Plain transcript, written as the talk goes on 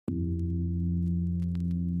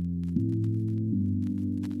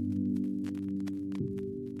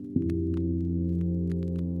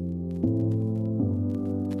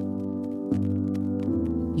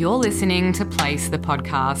You're listening to Place the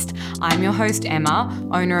Podcast. I'm your host, Emma,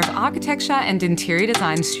 owner of architecture and interior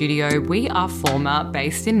design studio We Are Former,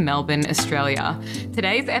 based in Melbourne, Australia.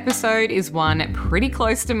 Today's episode is one pretty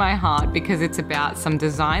close to my heart because it's about some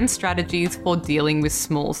design strategies for dealing with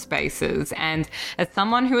small spaces. And as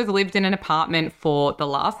someone who has lived in an apartment for the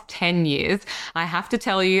last 10 years, I have to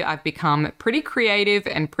tell you, I've become pretty creative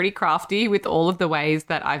and pretty crafty with all of the ways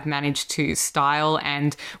that I've managed to style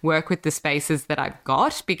and work with the spaces that I've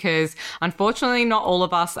got, because unfortunately not all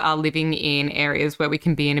of us are living in areas where we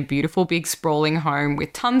can be in a beautiful big sprawling home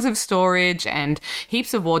with tons of storage and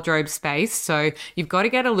heaps of wardrobe space. So you've got to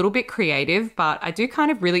get a little bit creative, but I do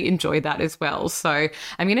kind of really enjoy that as well. So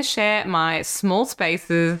I'm going to share my small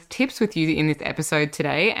spaces tips with you in this episode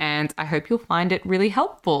today, and I hope you'll find it really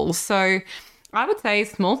helpful. So I would say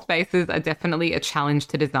small spaces are definitely a challenge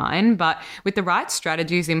to design, but with the right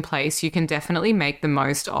strategies in place, you can definitely make the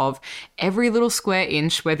most of every little square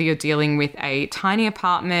inch, whether you're dealing with a tiny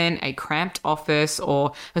apartment, a cramped office,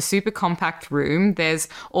 or a super compact room. There's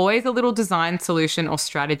always a little design solution or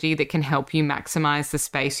strategy that can help you maximize the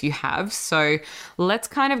space you have. So let's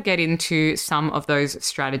kind of get into some of those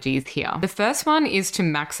strategies here. The first one is to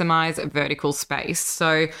maximize vertical space.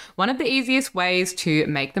 So one of the easiest ways to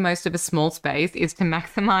make the most of a small space is to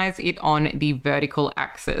maximize it on the vertical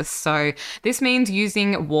axis. So this means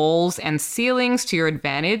using walls and ceilings to your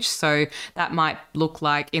advantage. So that might look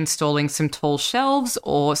like installing some tall shelves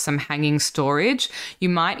or some hanging storage. You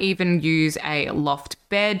might even use a loft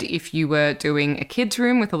bed if you were doing a kid's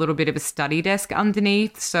room with a little bit of a study desk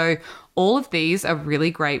underneath. So all of these are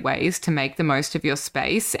really great ways to make the most of your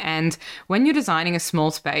space. And when you're designing a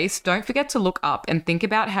small space, don't forget to look up and think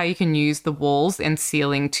about how you can use the walls and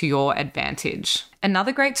ceiling to your advantage.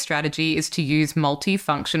 Another great strategy is to use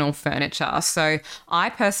multifunctional furniture. So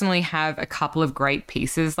I personally have a couple of great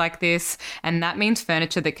pieces like this, and that means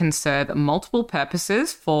furniture that can serve multiple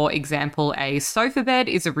purposes. For example, a sofa bed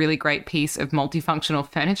is a really great piece of multifunctional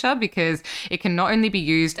furniture because it can not only be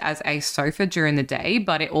used as a sofa during the day,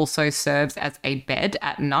 but it also serves as a bed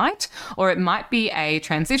at night, or it might be a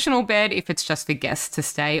transitional bed if it's just for guests to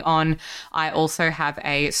stay on. I also have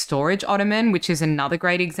a storage ottoman, which is another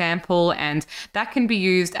great example, and that can be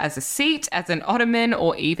used as a seat, as an ottoman,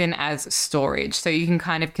 or even as storage. So you can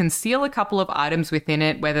kind of conceal a couple of items within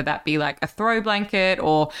it, whether that be like a throw blanket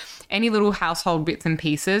or any little household bits and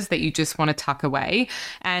pieces that you just want to tuck away.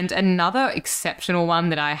 And another exceptional one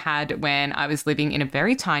that I had when I was living in a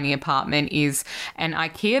very tiny apartment is an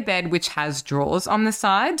IKEA bed which has drawers on the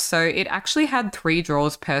side. So it actually had 3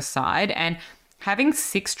 drawers per side, and having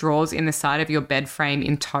 6 drawers in the side of your bed frame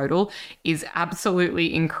in total is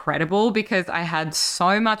absolutely incredible because I had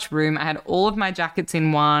so much room. I had all of my jackets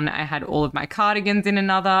in one, I had all of my cardigans in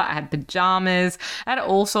another, I had pajamas, I had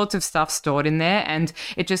all sorts of stuff stored in there, and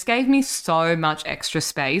it just gave me so much extra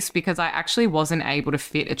space because I actually wasn't able to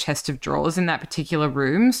fit a chest of drawers in that particular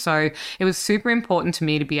room. So it was super important to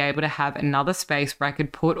me to be able to have another space where I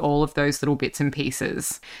could put all of those little bits and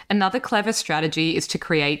pieces. Another clever strategy is to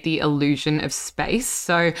create the illusion of space.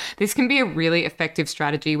 So this can be a really effective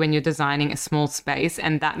strategy when you're designing a small space,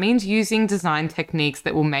 and that means using design techniques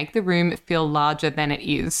that will make the room feel larger than it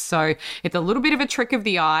is. So it's a little bit of a trick of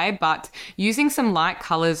the eye, but using some light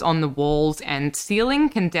colors on the walls and ceiling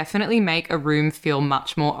can definitely make a room feel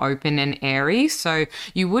much more open and airy. So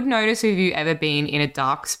you would notice if you've ever been in a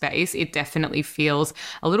dark space, it definitely feels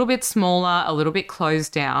a little bit smaller, a little bit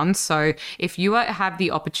closed down. So if you have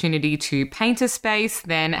the opportunity to paint a space,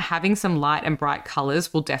 then having some light and bright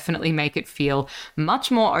colors will definitely make it feel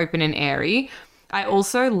much more open and airy. I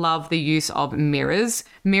also love the use of mirrors.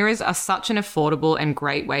 Mirrors are such an affordable and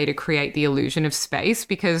great way to create the illusion of space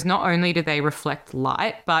because not only do they reflect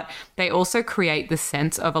light, but they also create the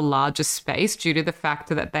sense of a larger space due to the fact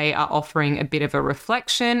that they are offering a bit of a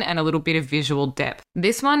reflection and a little bit of visual depth.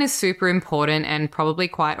 This one is super important and probably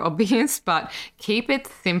quite obvious, but keep it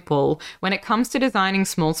simple. When it comes to designing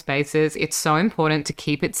small spaces, it's so important to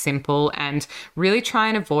keep it simple and really try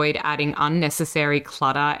and avoid adding unnecessary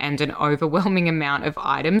clutter and an overwhelming amount of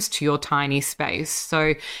items to your tiny space.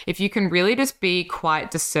 So if you can really just be quite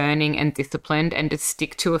discerning and disciplined and just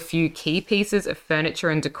stick to a few key pieces of furniture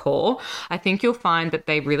and decor, I think you'll find that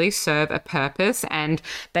they really serve a purpose and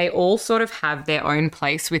they all sort of have their own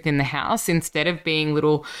place within the house instead of being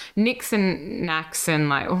little nicks and knacks and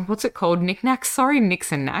what's it called? Knickknacks? Sorry,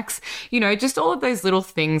 nicks and knacks. You know, just all of those little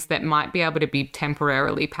things that might be able to be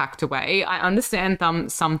temporarily packed away. I understand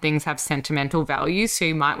some things have sentimental value, so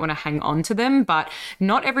you might want to hang on to them, but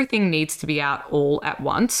not everything needs to be out all at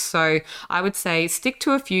once. So I would say stick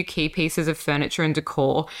to a few key pieces of furniture and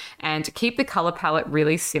decor and keep the color palette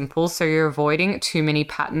really simple so you're avoiding too many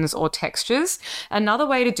patterns or textures. Another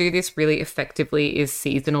way to do this really effectively is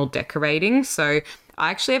seasonal decorating. So I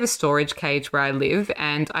actually have a storage cage where I live,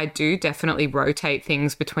 and I do definitely rotate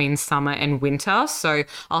things between summer and winter. So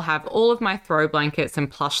I'll have all of my throw blankets and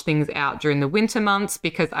plush things out during the winter months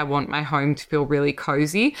because I want my home to feel really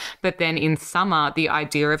cozy. But then in summer, the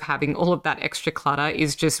idea of having all of that extra clutter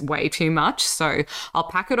is just way too much. So I'll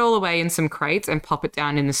pack it all away in some crates and pop it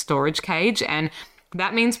down in the storage cage, and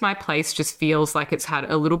that means my place just feels like it's had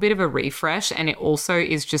a little bit of a refresh, and it also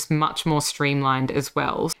is just much more streamlined as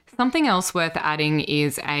well. Something else worth adding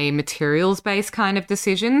is a materials-based kind of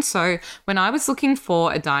decision. So when I was looking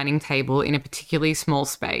for a dining table in a particularly small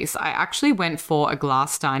space, I actually went for a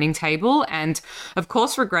glass dining table. And of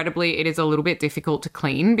course, regrettably, it is a little bit difficult to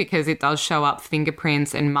clean because it does show up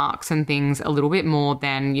fingerprints and marks and things a little bit more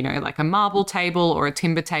than, like a marble table or a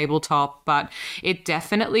timber tabletop. But it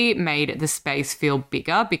definitely made the space feel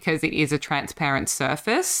bigger because it is a transparent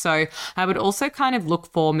surface. So I would also kind of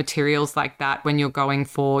look for materials like that when you're going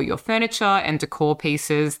for your furniture and decor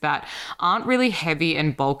pieces that aren't really heavy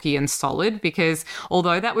and bulky and solid, because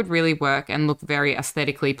although that would really work and look very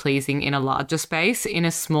aesthetically pleasing in a larger space, in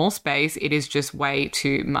a small space, it is just way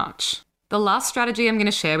too much. The last strategy I'm going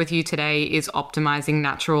to share with you today is optimizing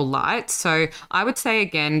natural light. So I would say,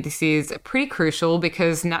 again, this is pretty crucial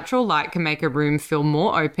because natural light can make a room feel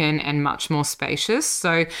more open and much more spacious.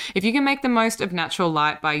 So if you can make the most of natural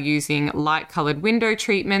light by using light colored window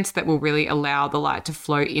treatments that will really allow the light to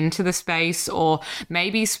flow into the space, or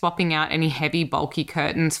maybe swapping out any heavy bulky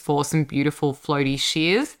curtains for some beautiful floaty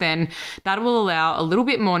sheers, then that will allow a little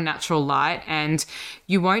bit more natural light and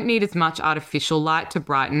you won't need as much artificial light to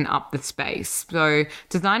brighten up the space. So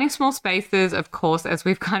designing small spaces, of course, as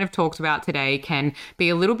we've kind of talked about today, can be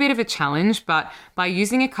a little bit of a challenge, but by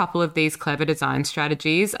using a couple of these clever design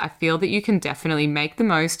strategies, I feel that you can definitely make the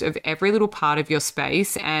most of every little part of your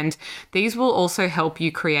space, and these will also help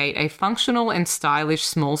you create a functional and stylish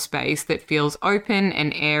small space that feels open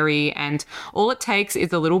and airy, and all it takes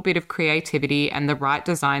is a little bit of creativity and the right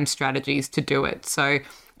design strategies to do it. So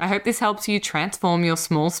I hope this helps you transform your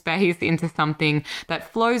small space into something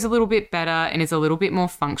that flows a little bit better and is a little bit more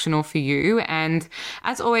functional for you. And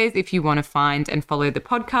as always, if you want to find and follow the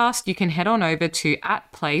podcast, you can head on over to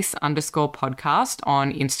 @place_podcast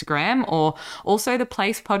on Instagram, or also the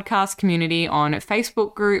Place Podcast community on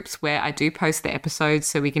Facebook groups where I do post the episodes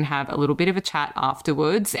so we can have a little bit of a chat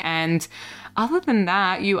afterwards. And other than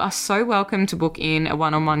that, you are so welcome to book in a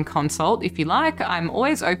one-on-one consult if you like. I'm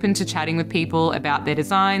always open to chatting with people about their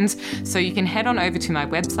designs, so you can head on over to my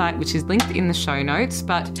website, which is linked in the show notes.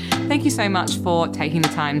 But thank you so much for taking the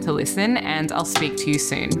time to listen, and I'll speak to you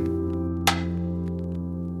soon.